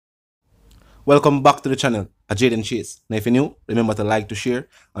Welcome back to the channel, Jaden Chase. Now if you're new, remember to like, to share,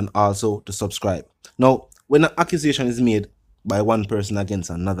 and also to subscribe. Now, when an accusation is made by one person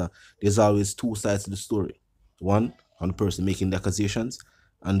against another, there's always two sides to the story. One, on the person making the accusations,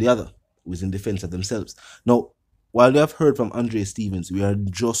 and the other, who is in defense of themselves. Now, while we have heard from Andre Stevens, we are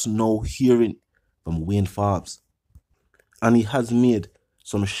just now hearing from Wayne Forbes. And he has made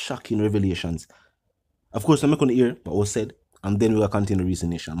some shocking revelations. Of course, I'm not going to hear what was said, and then we will continue the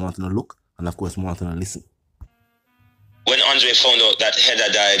reasonation. I want to look, and of course, I want to listen. When Andre found out that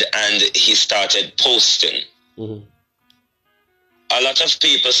Heather died and he started posting, a lot of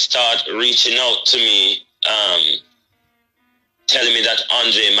people start reaching out to me, telling me that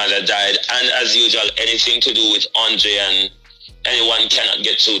Andre's mother died, and as usual, anything to do with Andre and anyone cannot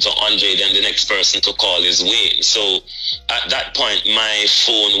get through to Andre, then the next person to call is Wayne. So at that point, my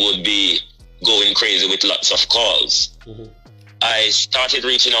phone would be going crazy with lots of calls. I started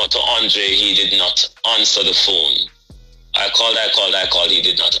reaching out to Andre. He did not answer the phone. I called, he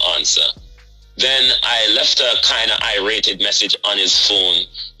did not answer. Then I left a kind of irate message on his phone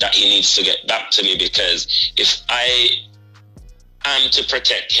that he needs to get back to me, because if I am to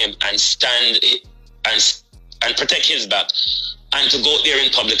protect him and stand and protect his back, and to go there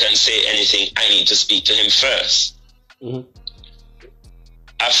in public and say anything, I need to speak to him first.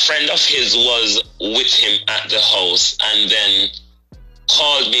 A friend of his was with him at the house and then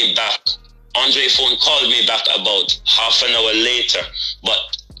called me back. Andre's phone called me back about half an hour later, but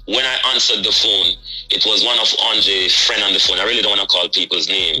when I answered the phone, it was one of Andre's friends on the phone. I really don't want to call people's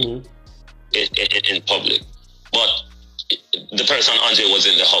name in public, but the person and Andre was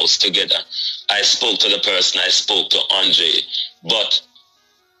in the house together. I spoke to the person, I spoke to Andre, but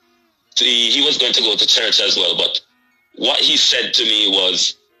he was going to go to church as well. But what he said to me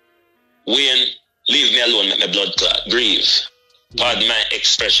was, Wayne, leave me alone, make my blood clot, grieve. Pardon my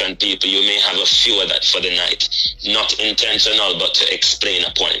expression, people, you may have a few of that for the night. Not intentional, but to explain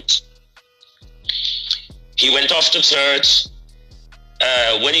a point. He went off to church.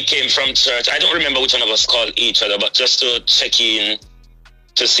 When he came from church, I don't remember which one of us called each other, but just to check in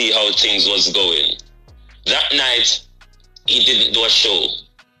to see how things was going. That night, he didn't do a show.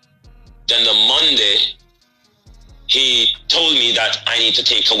 Then the Monday, he told me that I need to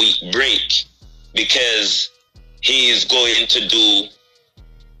take a week break because he is going to do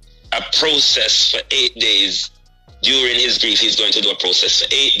a process for 8 days. During his grief, he's going to do a process for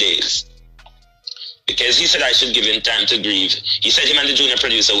 8 days. Because he said I should give him time to grieve. He said him and the junior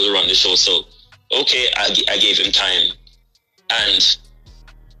producer will run the show. So, okay, I gave him time. And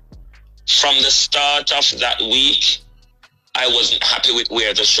from the start of that week, I wasn't happy with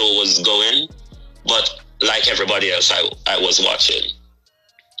where the show was going. But like everybody else, I was watching.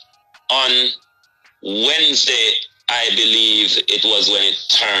 On Wednesday, I believe it was when it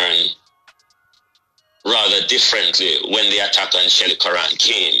turned rather differently, when the attack on Shelly Curran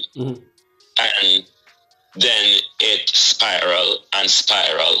came. And then it spiraled and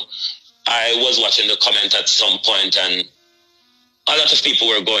spiraled. I was watching the comment at some point, and a lot of people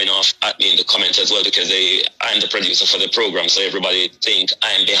were going off at me in the comments as well, because I'm the producer for the program, so everybody think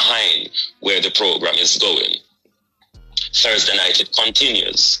I'm behind where the program is going. Thursday night it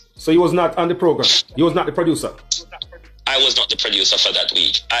continues. So he was not on the program? He was not the producer? I was not the producer for that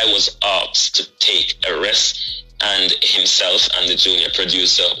week. I was asked to take a rest, and himself and the junior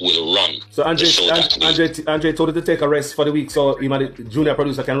producer will run the show that week. Andre told you to take a rest for the week so him and the junior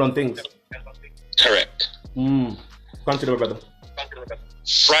producer can run things? Correct. Continue, brother.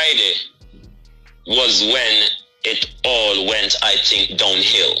 Friday was when it all went, I think,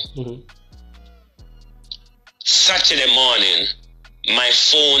 downhill. Saturday morning, my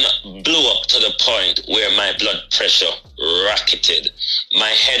phone blew up to the point where my blood pressure rocketed. My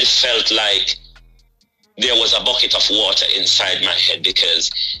head felt like there was a bucket of water inside my head,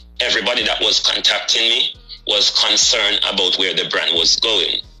 because everybody that was contacting me was concerned about where the brand was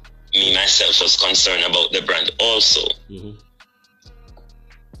going. Me, myself, was concerned about the brand also.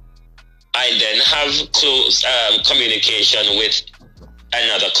 I then have close communication with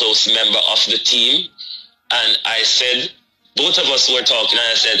another close member of the team, and I said, both of us were talking, and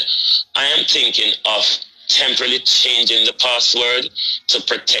I said, I am thinking of temporarily changing the password to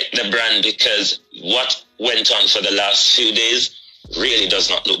protect the brand, because what went on for the last few days really does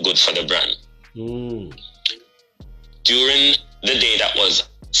not look good for the brand. During the day that was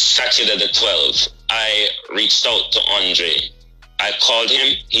Saturday the 12th, I reached out to Andre. I called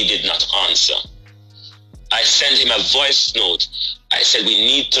him, he did not answer. I sent him a voice note. I said, we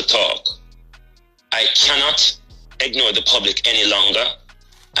need to talk. I cannot ignore the public any longer,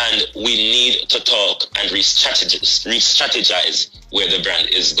 and we need to talk and re-strategize where the brand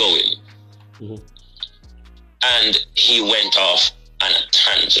is going. and he went off on a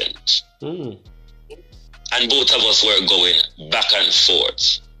tangent. And both of us were going back and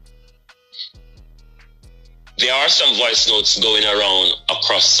forth. There are some voice notes going around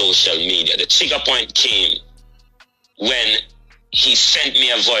across social media. The trigger point came when he sent me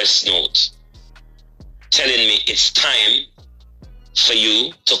a voice note telling me it's time for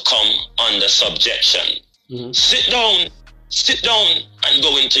you to come under subjection. Sit down and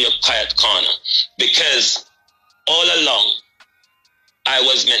go into your quiet corner, because all along I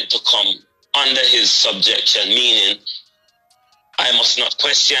was meant to come under his subjection, meaning I must not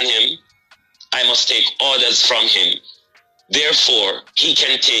question him, I must take orders from him. Therefore, he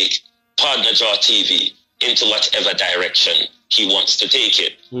can take Partner Draw TV into whatever direction he wants to take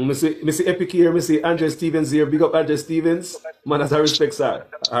it. I see Epic here, I see Andre Stevens here. Big up Andre Stevens. Man, as I respect, sir.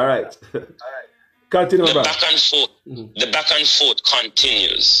 All right. Continue, the back and forth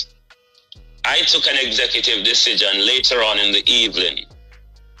continues. I took an executive decision later on in the evening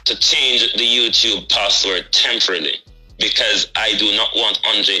to change the YouTube password temporarily, because I do not want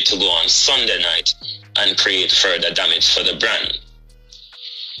Andre to go on Sunday night and create further damage for the brand.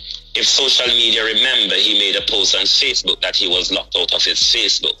 If social media remember, he made a post on Facebook that he was locked out of his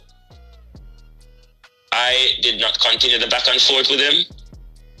Facebook. I did not continue the back and forth with him.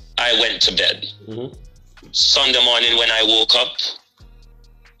 I went to bed. Sunday morning when I woke up,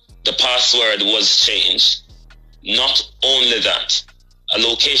 the password was changed. Not only that, a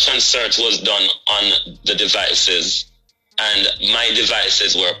location search was done on the devices, and my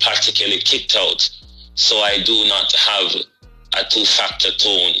devices were practically kicked out. So I do not have a two-factor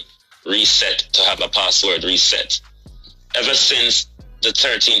tone reset to have a password reset. Ever since the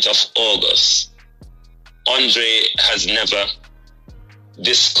 13th of August, Andre has never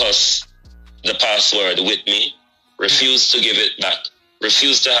discussed the password with me, refused to give it back,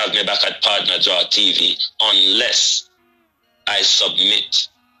 refused to have me back at Partner Draw TV unless I submit.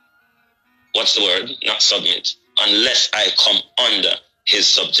 What's the word? Not submit. Unless I come under his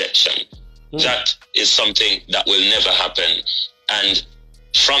subjection. That is something that will never happen. And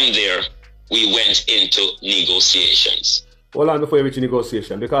from there, we went into negotiations. Hold on before we reach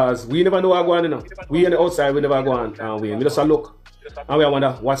negotiation, because we never know what's going on. We on the outside, we never go on, and we just look and we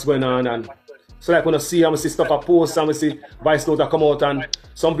wonder what's going on. And so like when I see stuff a post and we see voice note that come out, and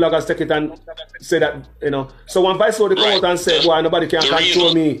some bloggers take it and say that, so one voice note come out and say, well, nobody can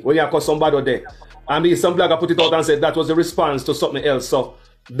control me when you call somebody out there. And some blogger put it out and said that was a response to something else. So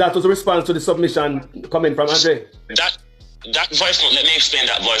that was a response to the submission coming from Andre. That voice note, let me explain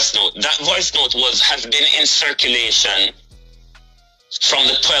that voice note. That voice note has been in circulation from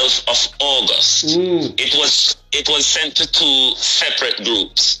the 12th of August. It was sent to two separate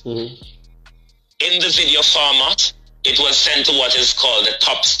groups. In the video format, it was sent to what is called the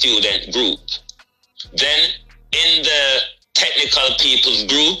top student group. Then in the technical people's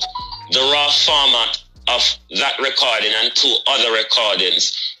group, the raw format of that recording and two other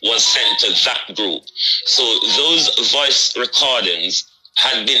recordings was sent to that group. So those voice recordings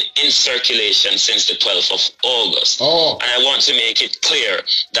had been in circulation since the 12th of August. And I want to make it clear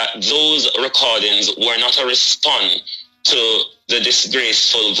that those recordings were not a response to the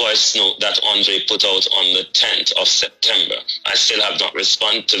disgraceful voice note that Andre put out on the 10th of September. I still have not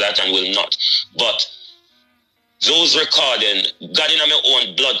responded to that and will not. But those recordings got in my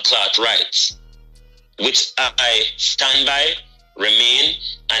own blood clot rights, which I stand by, remain,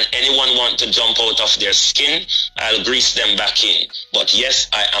 and anyone want to jump out of their skin, I'll grease them back in. But yes,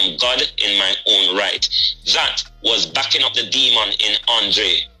 I am God in my own right. That was backing up the demon in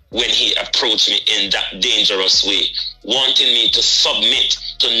Andre when he approached me in that dangerous way, wanting me to submit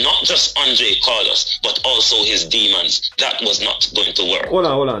to not just Andre Carlos, but also his demons. That was not going to work. Hold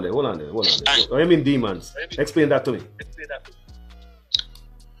on there. What do you mean demons? Explain that to me.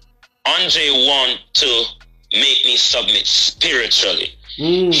 Andre want to make me submit spiritually.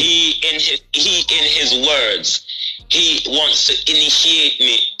 He in his words, he wants to initiate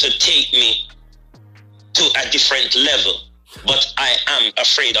me, to take me to a different level. But I am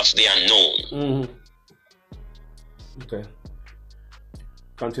afraid of the unknown. Okay.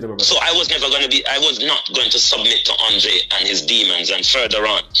 Continue, brother. So I was not going to submit to Andre and his demons, and further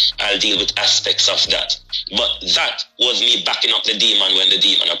on, I'll deal with aspects of that. But that was me backing up the demon when the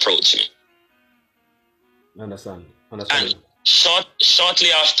demon approached me. Understand. And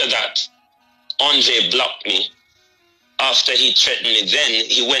shortly after that, Andre blocked me. After he threatened me, then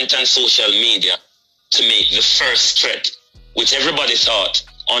he went on social media to make the first threat, which everybody thought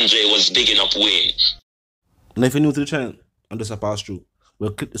Andre was bigging up Wayne. And if you're new to the channel and just a pass through,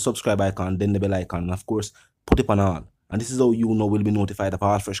 we'll click the subscribe icon, then the bell icon, and of course, put it on all. And this is how you know will be notified of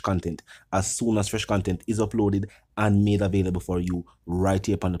all fresh content as soon as fresh content is uploaded and made available for you right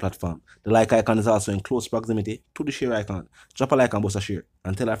here upon the platform. The like icon is also in close proximity to the share icon. Drop a like and bust a share.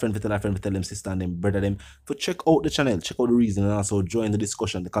 And tell a friend, tell them sister and them brother them to check out the channel, check out the reason, and also join the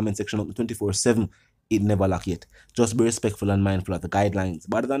discussion, the comment section up 24/7. It never lack yet. Just be respectful and mindful of the guidelines.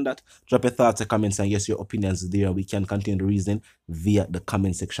 But other than that, drop your thoughts and comments and yes, your opinions there. We can continue the reason via the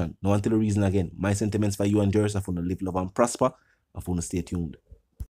comment section. Now until the reason again, my sentiments for you and yours, I want to live, love, and prosper. I want to stay tuned.